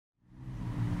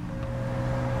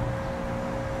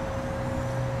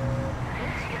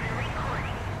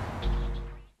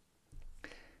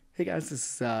Hey guys,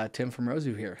 this is Tim from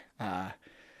Rozu here.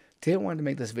 Today I wanted to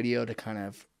make this video to kind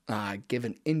of give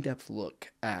an in-depth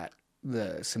look at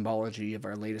the symbology of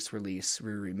our latest release,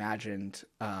 Reimagined,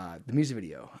 the music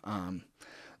video.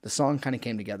 The song kind of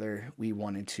came together. We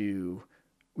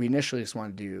initially just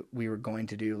wanted to we were going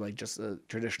to do like just a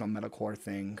traditional metalcore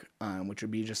thing, which would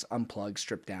be just unplugged,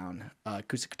 stripped down,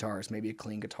 acoustic guitars, maybe a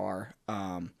clean guitar,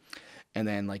 and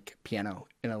then like piano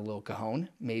in a little cajon,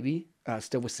 maybe,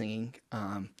 still with singing.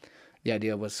 The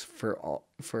idea was for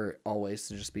always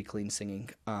to just be clean singing.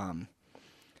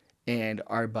 And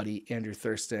our buddy Andrew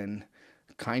Thurston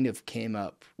kind of came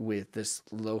up with this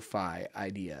lo-fi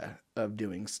idea of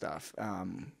doing stuff.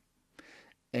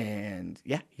 And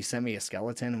yeah, he sent me a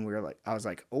skeleton, and I was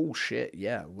like, oh shit,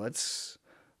 yeah, let's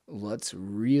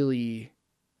really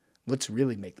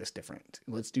make this different.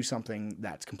 Let's do something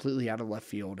that's completely out of left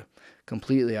field,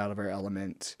 completely out of our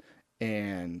element,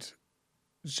 and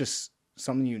it's just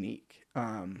something unique.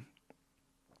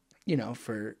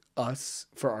 For us,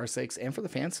 for our sakes, and for the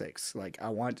fans' sakes. Like, I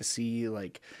want to see,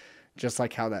 like, just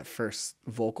like how that first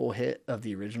vocal hit of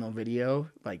the original video,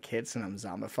 like, hits and I'm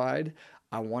zombified.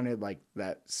 I wanted, like,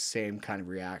 that same kind of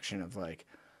reaction of, like,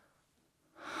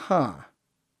 huh.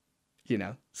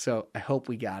 So I hope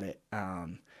we got it.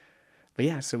 But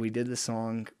yeah, so we did the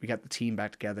song, we got the team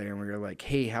back together, and we were like,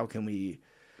 hey, how can we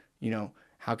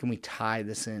tie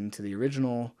this into the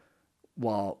original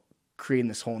while creating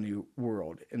this whole new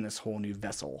world and this whole new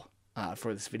vessel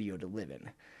for this video to live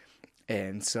in.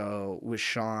 And so with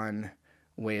Sean,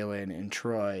 Waylon, and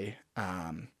Troy,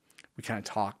 we kind of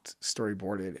talked,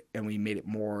 storyboarded, and we made it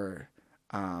more,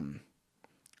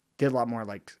 did a lot more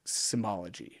like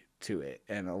symbology to it,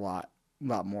 and a lot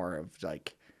more of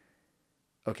like,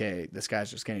 okay, this guy's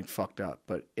just getting fucked up,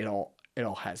 but it all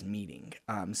has meaning.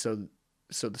 So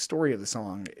the story of the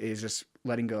song is just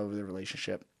letting go of the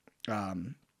relationship.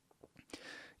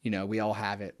 We all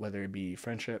have it, whether it be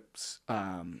friendships,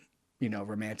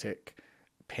 romantic,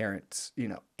 parents,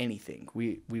 anything.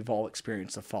 We've all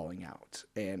experienced a falling out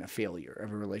and a failure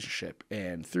of a relationship.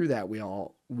 And through that,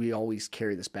 we always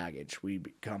carry this baggage. We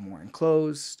become more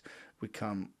enclosed, we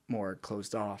become more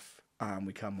closed off, we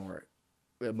become more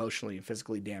emotionally and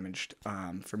physically damaged.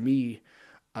 For me,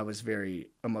 I was very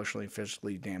emotionally and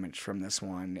physically damaged from this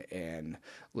one, and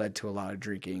led to a lot of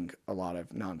drinking, a lot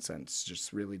of nonsense,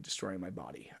 just really destroying my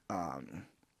body, and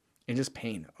just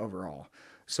pain overall.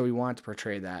 So we wanted to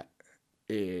portray that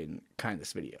in kind of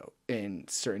this video in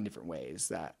certain different ways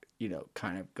that,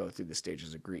 kind of go through the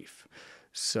stages of grief.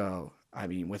 So, I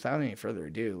mean, without any further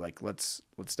ado, like, let's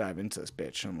dive into this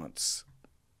bitch, and let's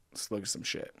look at some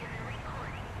shit.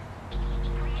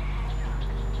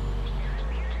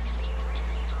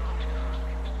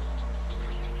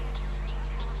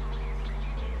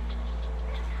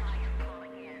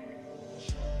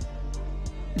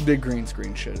 The green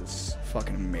screen shit is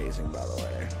fucking amazing, by the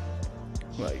way.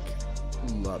 Like,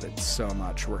 love it so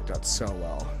much. Worked out so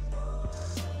well.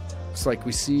 It's like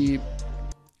we see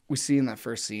in that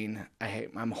first scene,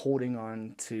 I'm holding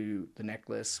on to the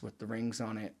necklace with the rings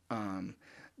on it.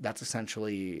 That's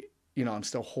essentially, I'm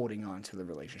still holding on to the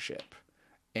relationship.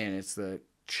 And it's the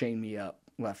chain me up,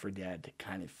 Left 4 Dead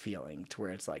kind of feeling, to where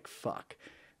it's like, fuck.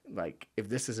 Like, if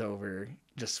this is over,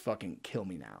 just fucking kill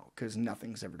me now, because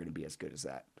nothing's ever going to be as good as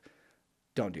that.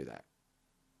 Don't do that.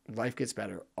 Life gets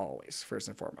better always, first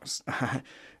and foremost.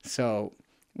 So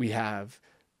we have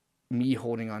me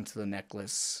holding onto the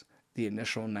necklace, the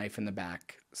initial knife in the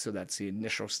back, so that's the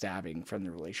initial stabbing from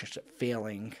the relationship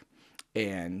failing,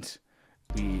 and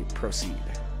we proceed.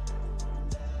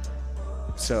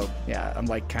 So yeah, I'm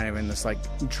like kind of in this like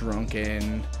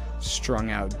drunken,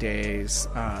 strung out days.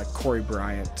 Corey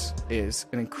Bryant is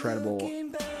an incredible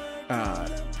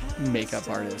makeup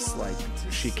artist. Like,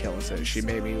 she kills it. She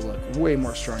made me look way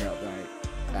more strung out than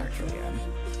I actually am.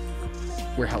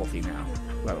 We're healthy now,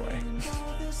 by the way.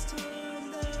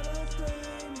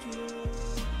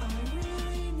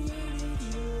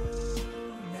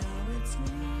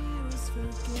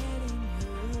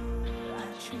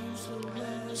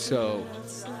 So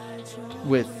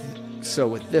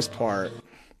with this part,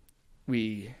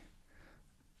 we,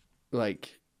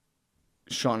 like,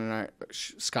 Scott and I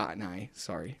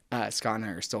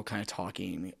are still kind of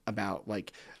talking about,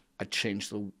 like, I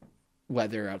changed the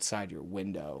weather outside your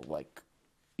window. Like,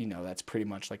 that's pretty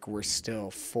much like we're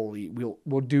still fully,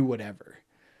 we'll do whatever.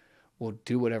 We'll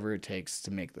do whatever it takes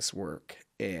to make this work.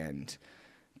 And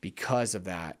because of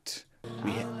that,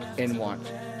 in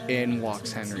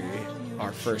walks Henry,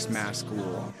 our first mass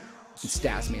ghoul, and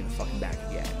stabs me in the fucking back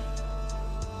again.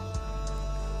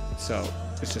 So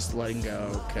it's just letting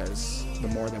go, because the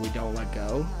more that we don't let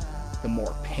go, the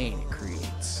more pain it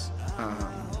creates.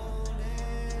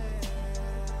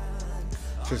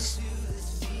 Just,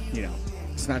 you know,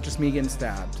 it's not just me getting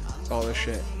stabbed. All this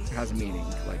shit has a meaning.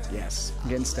 Like, yes, I'm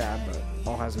getting stabbed, but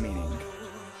all has a meaning.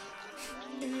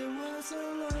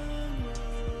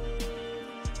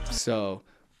 So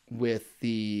with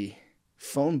the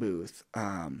phone booth,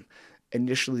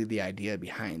 initially the idea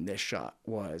behind this shot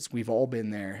was we've all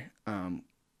been there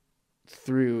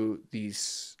through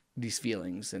these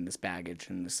feelings and this baggage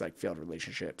and this like failed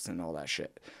relationships and all that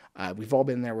shit. We've all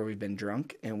been there where we've been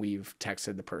drunk and we've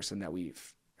texted the person that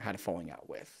we've had a falling out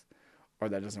with, or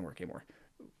that doesn't work anymore.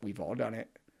 We've all done it.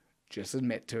 Just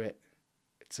admit to it.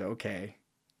 It's okay.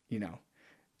 You know,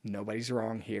 nobody's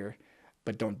wrong here,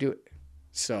 but don't do it.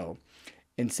 So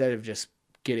instead of just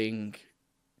getting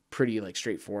pretty like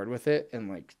straightforward with it and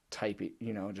like type it,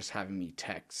 you know, just having me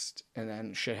text and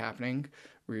then shit happening,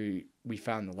 we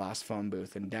found the last phone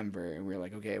booth in Denver and we were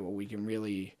like, okay, well,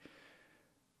 you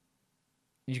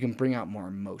can bring out more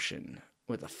emotion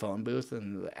with a phone booth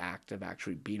and the act of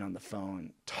actually being on the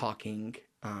phone talking,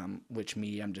 which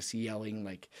I'm just yelling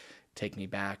like, take me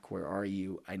back, where are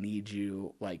you, I need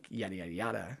you, like yada yada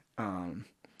yada.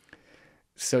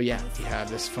 So yeah, we have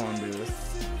this phone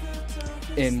booth.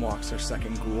 In walks our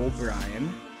second ghoul,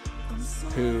 Brian,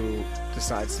 who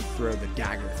decides to throw the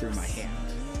dagger through my hand,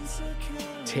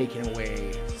 taking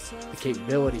away the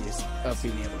capabilities of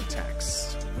being able to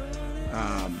text.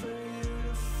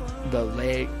 The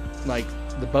leg, like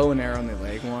the bow and arrow on the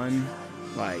leg one,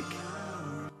 like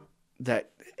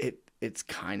that, it's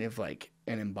kind of like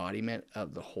an embodiment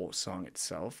of the whole song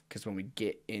itself, because when we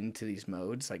get into these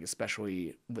modes, like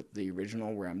especially with the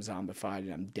original where I'm zombified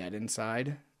and I'm dead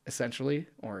inside essentially,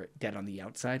 or dead on the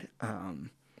outside,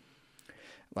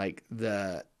 like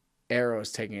the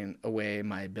arrows taking away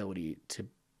my ability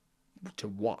to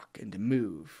walk and to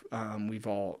move. We've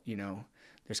all, you know,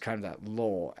 there's kind of that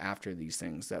lull after these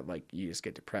things that like you just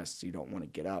get depressed, you don't want to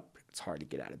get up, it's hard to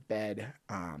get out of bed.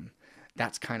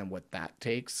 That's kind of what that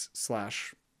takes. /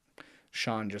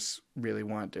 Sean just really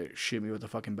wanted to shoot me with a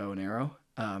fucking bow and arrow.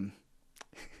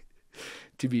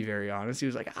 To be very honest, he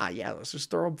was like, yeah, let's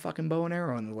just throw a fucking bow and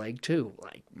arrow in the leg too.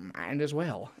 Like, might as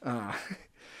well.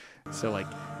 So like,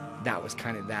 that was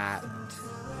kind of that.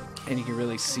 And you can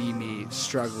really see me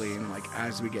struggling. Like,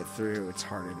 as we get through, it's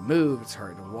harder to move, it's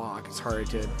harder to walk, it's harder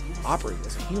to operate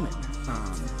as a human.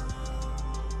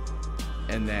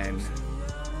 And then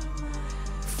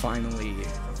finally,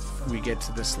 we get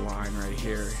to this line right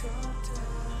here.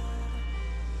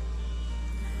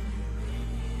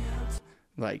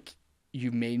 Like,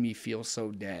 you made me feel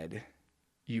so dead.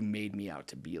 You made me out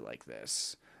to be like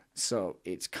this. So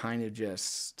it's kind of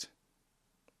just,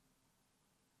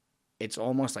 it's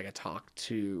almost like a talk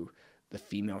to the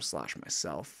female /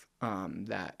 myself,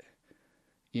 that,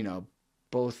 you know,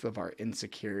 both of our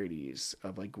insecurities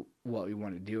of like what we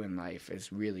want to do in life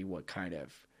is really what kind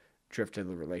of drifted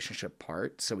the relationship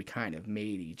apart. So we kind of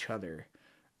made each other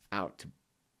out to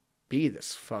be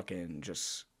this fucking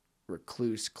just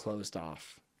recluse, closed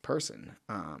off person,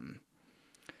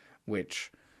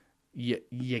 which you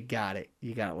gotta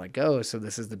let go. So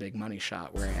this is the big money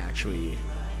shot where I actually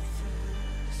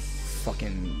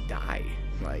fucking die.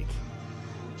 Like,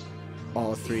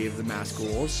 all 3 of the masked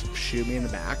ghouls shoot me in the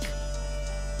back,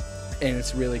 and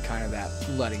it's really kind of that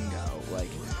letting go. Like,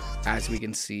 as we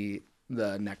can see,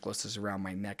 the necklace is around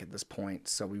my neck at this point,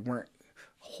 so we weren't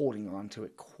holding on to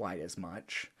it quite as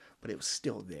much, but it was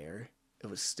still there. It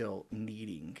was still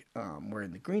needing, where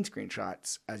in the green screen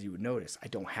shots, as you would notice, I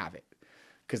don't have it,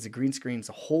 because the green screen's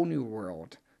a whole new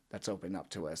world that's opened up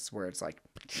to us, where it's like,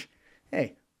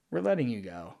 hey, we're letting you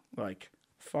go. Like,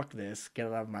 fuck this, get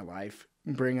it out of my life,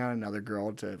 bring out another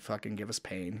girl to fucking give us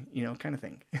pain, you know, kind of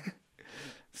thing.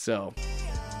 So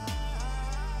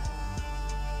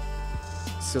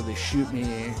they shoot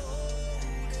me,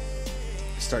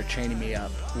 start chaining me up,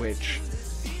 which,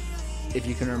 if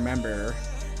you can remember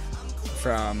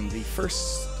from the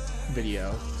first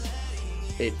video,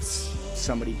 it's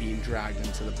somebody being dragged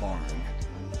into the barn.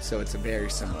 So it's a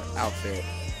very similar outfit,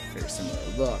 very similar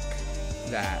look,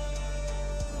 that,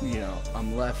 you know,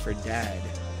 I'm left for dead,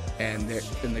 and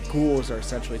the ghouls are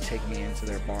essentially taking me into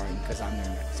their barn because I'm their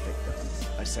next victim,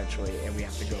 essentially, and we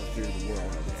have to go through the world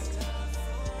of it.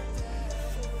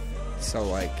 So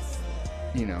like,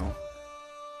 you know,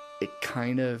 it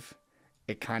kind of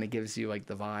gives you like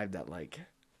the vibe that like,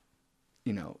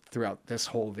 you know, throughout this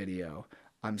whole video,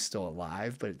 I'm still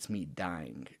alive, but it's me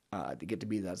dying to get to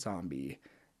be that zombie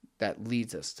that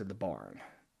leads us to the barn,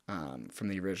 from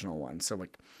the original one. So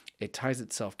like, it ties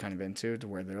itself kind of into to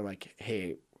where they're like,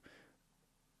 hey,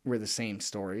 we're the same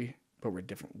story, but we're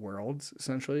different worlds,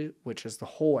 essentially, which is the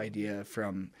whole idea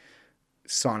from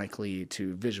sonically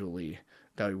to visually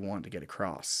that we want to get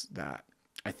across, that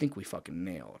I think we fucking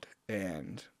nailed.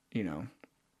 And, you know,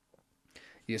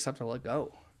 you just have to let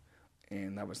go.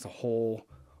 And that was the whole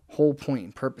point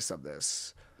and purpose of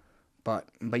this. But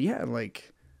yeah,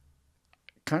 like,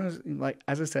 kind of like,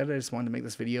 as I said, I just wanted to make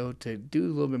this video to do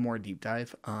a little bit more deep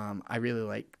dive. I really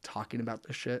like talking about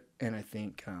this shit, and I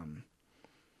think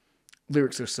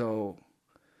lyrics are so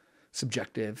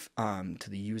subjective to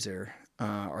the user,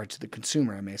 or to the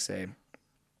consumer, I may say,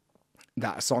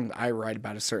 that a song that I write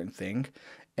about a certain thing,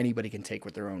 anybody can take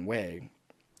with their own way,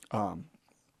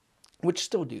 which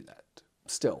still do that.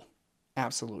 Still,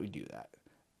 absolutely do that.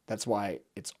 That's why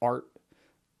it's art.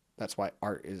 That's why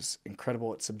art is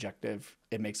incredible. It's subjective.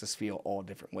 It makes us feel all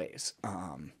different ways.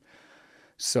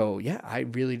 So yeah, I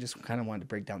really just kind of wanted to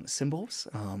break down the symbols,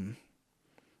 and,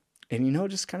 you know,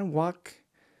 just kind of walk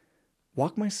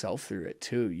myself through it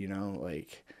too. You know,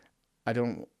 like, I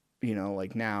don't, you know,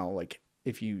 like, now, like,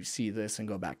 if you see this and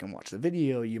go back and watch the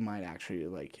video, you might actually,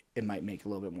 like, it might make a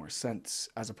little bit more sense,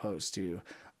 as opposed to,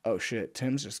 oh shit,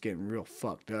 Tim's just getting real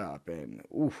fucked up, and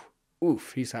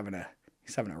oof, he's having a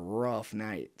rough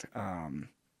night,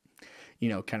 you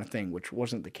know, kind of thing, which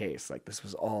wasn't the case. Like, this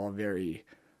was all very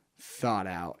thought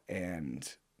out and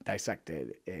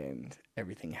dissected, and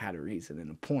everything had a reason and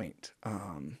a point.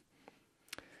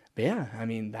 But yeah, I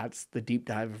mean, that's the deep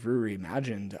dive of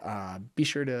Reimagined. Be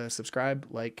sure to subscribe,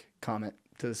 like, comment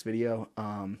to this video.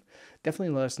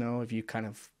 Definitely let us know if you kind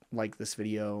of like this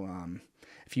video.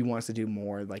 If you want us to do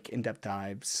more, like, in-depth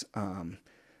dives,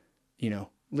 you know,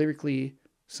 lyrically,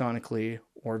 sonically,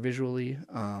 or visually.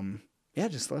 Yeah,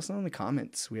 just let us know in the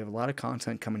comments. We have a lot of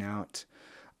content coming out.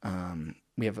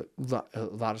 We have a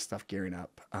lot of stuff gearing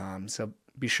up. So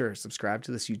be sure, subscribe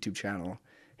to this YouTube channel.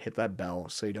 Hit that bell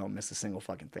so you don't miss a single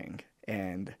fucking thing.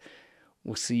 And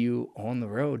we'll see you on the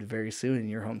road very soon in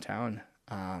your hometown.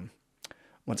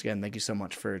 Once again, thank you so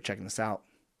much for checking this out.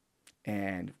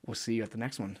 And we'll see you at the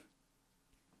next one.